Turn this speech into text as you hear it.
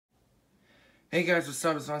Hey guys, what's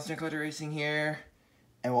up? It's Monster Collector Racing here,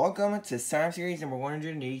 and welcome to Time Series number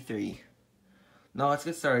 183. Now let's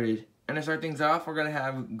get started. And to start things off, we're gonna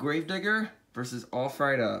have Gravedigger versus All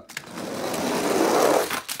Fried Up.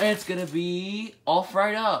 And it's gonna be All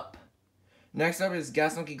Fried Up. Next up is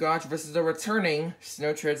Gas Monkey Garage versus the returning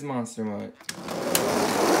Snow Treads Monster Mutt.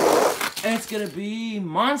 And it's gonna be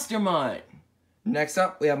Monster Mutt. Next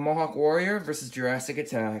up, we have Mohawk Warrior versus Jurassic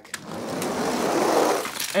Attack.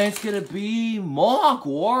 And it's gonna be Mohawk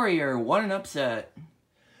Warrior. What an upset.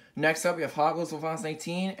 Next up, we have Hot Wheels Wolfhouse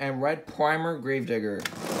 19 and Red Primer Gravedigger.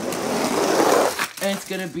 And it's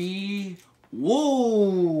gonna be...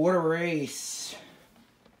 Whoa, what a race.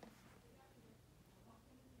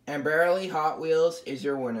 And barely Hot Wheels is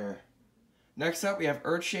your winner. Next up, we have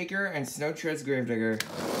Earthshaker and Snow Treads Gravedigger.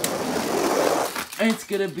 And it's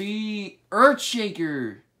gonna be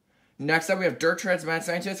Earthshaker. Next up, we have Dirt Treads Mad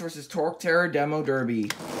Scientist versus Torque Terror Demo Derby.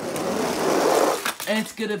 And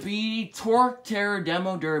it's gonna be Torque Terror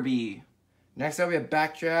Demo Derby. Next up, we have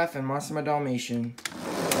Backdraft and Monster Mutt Dalmatian.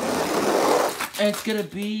 And it's gonna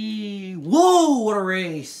be... Whoa, what a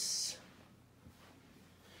race!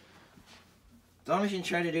 Dalmatian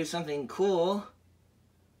tried to do something cool,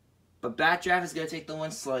 but Backdraft is gonna take the win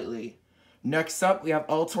slightly. Next up, we have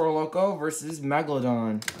El Toro Loco versus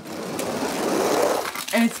Megalodon.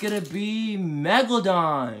 And it's gonna be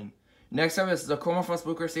Megalodon. Next up is the Chroma Frost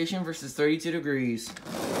Blue Crustacean versus 32 Degrees.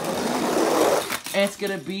 And it's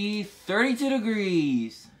gonna be 32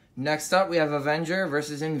 Degrees. Next up, we have Avenger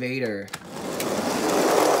versus Invader.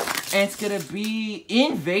 And it's gonna be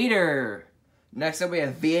Invader. Next up, we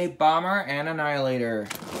have V8 Bomber and Annihilator.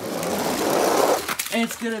 And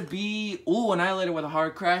it's gonna be, Annihilator with a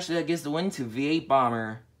hard crash that gives the win to V8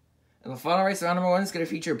 Bomber. And the final race, round number 1, is going to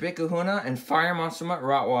feature Big Kahuna and Fire Monster Mutt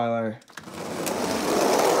Rottweiler.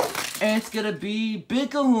 And it's going to be Big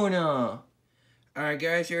Kahuna. Alright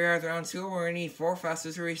guys, here we are at round 2. We're going to need 4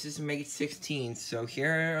 fastest races to make it 16. So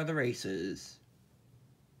here are the races.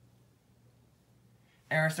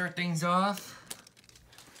 And we'll start things off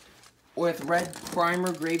with Red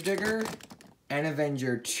Primer Gravedigger and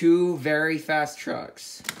Avenger. 2 very fast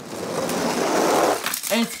trucks.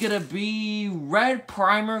 And it's gonna be Red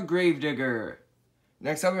Primer Gravedigger.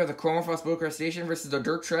 Next up, we have the Chroma Frost Blue Crustacean versus the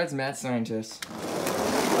Dirt Treads Mad Scientist.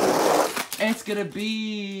 And it's gonna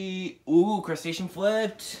be... Crustacean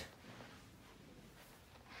flipped.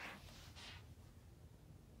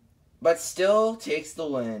 But still takes the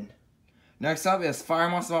win. Next up is Fire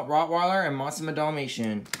Monster Mutt Rottweiler and Monster Mutt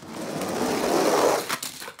Dalmatian.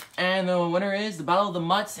 And the winner is the Battle of the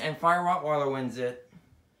Mutts, and Fire Rottweiler wins it.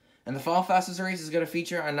 And the fall fastest race is going to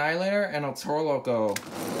feature Annihilator and El Toro Loco.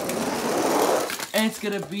 And it's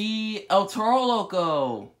going to be El Toro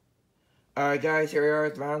Loco. Alright guys, here we are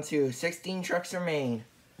at round 2. 16 trucks remain.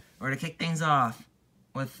 We're going to kick things off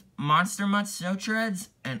with Monster Mutt Snow Treads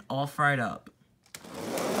and All Fried Up.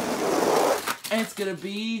 And it's going to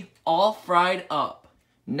be All Fried Up.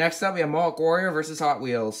 Next up, we have Mohawk Warrior versus Hot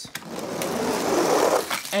Wheels.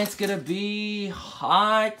 And it's going to be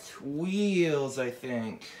Hot Wheels, I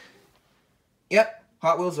think. Yep,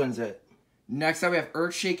 Hot Wheels wins it. Next up, we have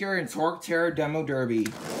Earthshaker and Torque Terror Demo Derby.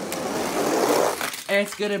 And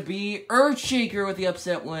it's gonna be Earthshaker with the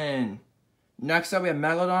upset win. Next up, we have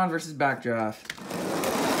Megalodon versus Backdraft.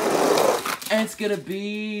 And it's gonna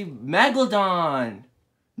be Megalodon.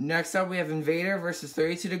 Next up, we have Invader versus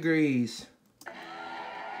 32 Degrees.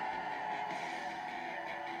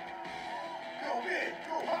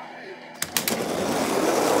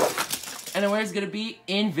 And the winner is gonna be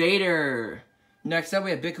Invader. Next up, we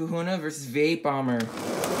have Big Kahuna versus V8 Bomber.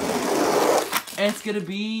 And it's gonna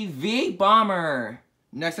be V8 Bomber.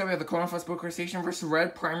 Next up, we have the Chroma Frost Blue Crustacean versus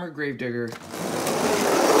Red Primer Gravedigger.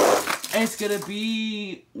 And it's gonna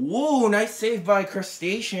be... nice save by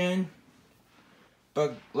Crustacean.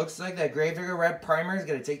 But looks like that Gravedigger Red Primer is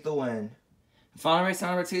gonna take the win. The final race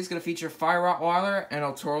number 2 is gonna feature Fire Rottweiler and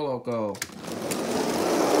El Toro Loco.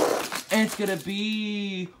 And it's gonna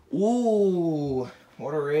be... what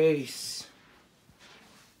a race.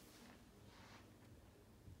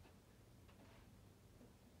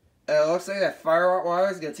 It looks like that Fire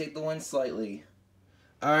Rottweiler is going to take the win slightly.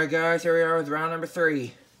 Alright guys, here we are with round number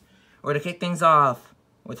 3. We're going to kick things off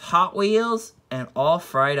with Hot Wheels and All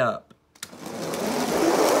Fried Up.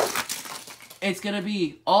 It's going to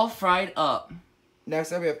be All Fried Up.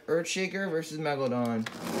 Next up, we have Earthshaker versus Megalodon.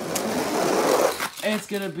 And it's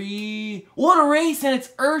going to be... What a race! And it's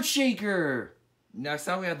Earthshaker! Next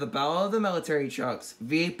up, we have the Battle of the Military Trucks.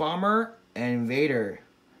 V8 Bomber and Invader.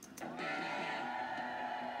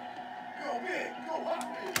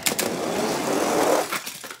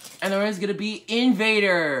 And the winner is going to be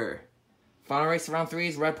Invader. Final race round 3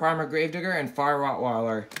 is Red Primer Gravedigger and Fire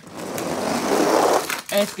Rottweiler.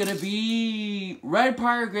 And it's gonna be Red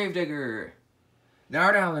Primer Gravedigger. Now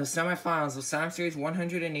we're down to the semifinals of Slam Series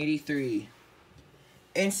 183.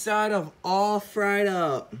 Inside of All Fried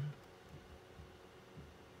Up.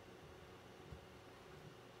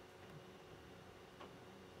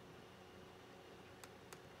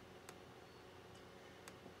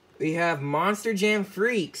 We have Monster Jam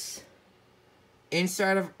Freaks.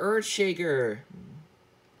 Inside of Earthshaker.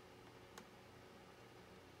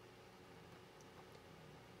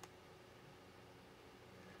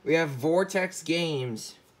 We have Vortex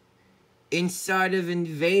Games. Inside of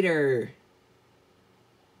Invader.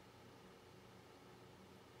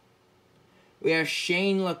 We have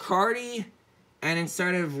Shane Lacardi. And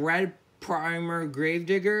inside of Red Primer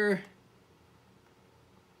Gravedigger.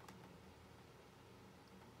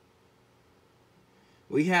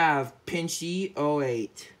 We have Pinchy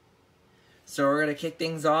 08. So we're going to kick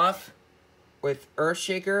things off with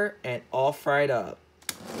Earthshaker and All Fried Up.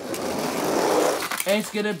 And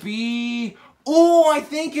it's going to be... Oh, I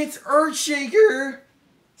think it's Earthshaker.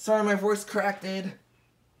 Sorry, my voice cracked it.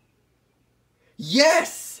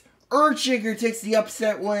 Yes! Earthshaker takes the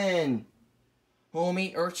upset win. We'll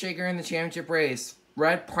meet Earthshaker in the championship race.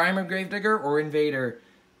 Red Primer Gravedigger or Invader.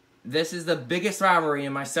 This is the biggest rivalry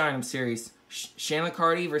in my Sign-Up series. Shane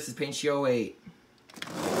Lacardi versus Pinchy 08.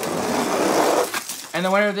 And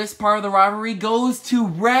the winner of this part of the rivalry goes to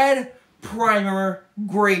Red Primer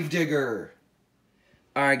Gravedigger.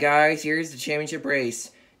 Alright guys, here's the championship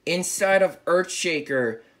race. Inside of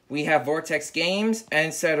Earthshaker, we have Vortex Games. And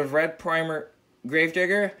inside of Red Primer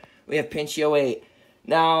Gravedigger, we have Pinchy 08.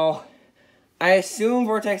 Now, I assume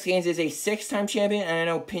Vortex Games is a 6-time champion, and I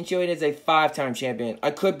know Pinchy 08 is a 5-time champion.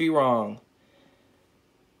 I could be wrong.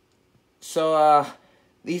 So,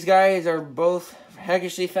 these guys are both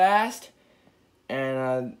heckishly fast,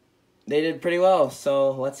 and they did pretty well.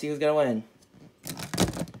 So, let's see who's going to win.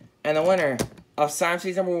 And the winner of Sign-Up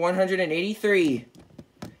Series number 183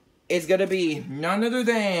 is going to be none other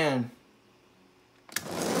than...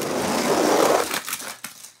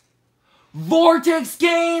 Vortex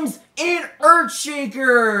Games in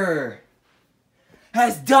Earthshaker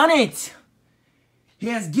has done it! He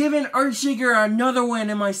has given Earthshaker another win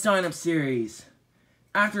in my Sign-Up series.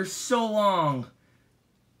 After so long.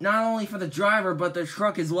 Not only for the driver, but the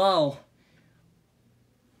truck as well.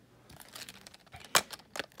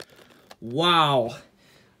 Wow.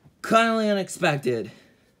 Kindly unexpected.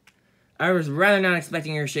 I was rather not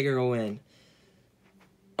expecting Earthshaker to win.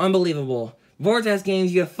 Unbelievable. Vortex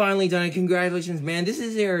Games, you have finally done it. Congratulations, man. This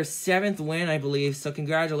is your 7th win, I believe. So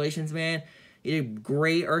congratulations, man. You did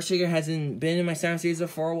great. Earthshaker hasn't been in my Sign-Up series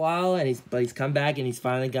for a while, and but he's come back and he's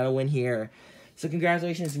finally got a win here. So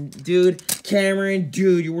congratulations, dude. Cameron,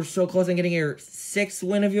 dude, you were so close on getting your 6th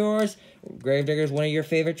win of yours. Gravedigger is one of your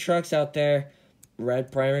favorite trucks out there.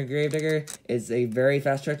 Red Primer Gravedigger is a very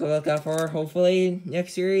fast truck to look out for. Hopefully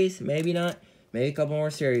next series, maybe not, maybe a couple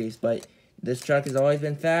more series, but this truck has always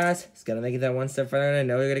been fast. It's got to make it that one step further, and I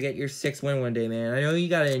know you're going to get your 6th win one day, man. I know you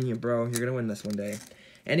got it in you, bro. You're going to win this one day.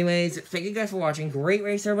 Anyways, thank you guys for watching. Great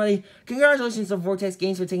race, everybody. Congratulations to Vortex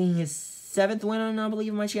Games for taking his 7th win on, I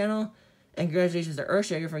believe, on my channel. And congratulations to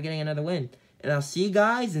Earthshaker for getting another win. And I'll see you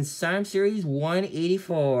guys in Sign-Up Series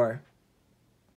 184.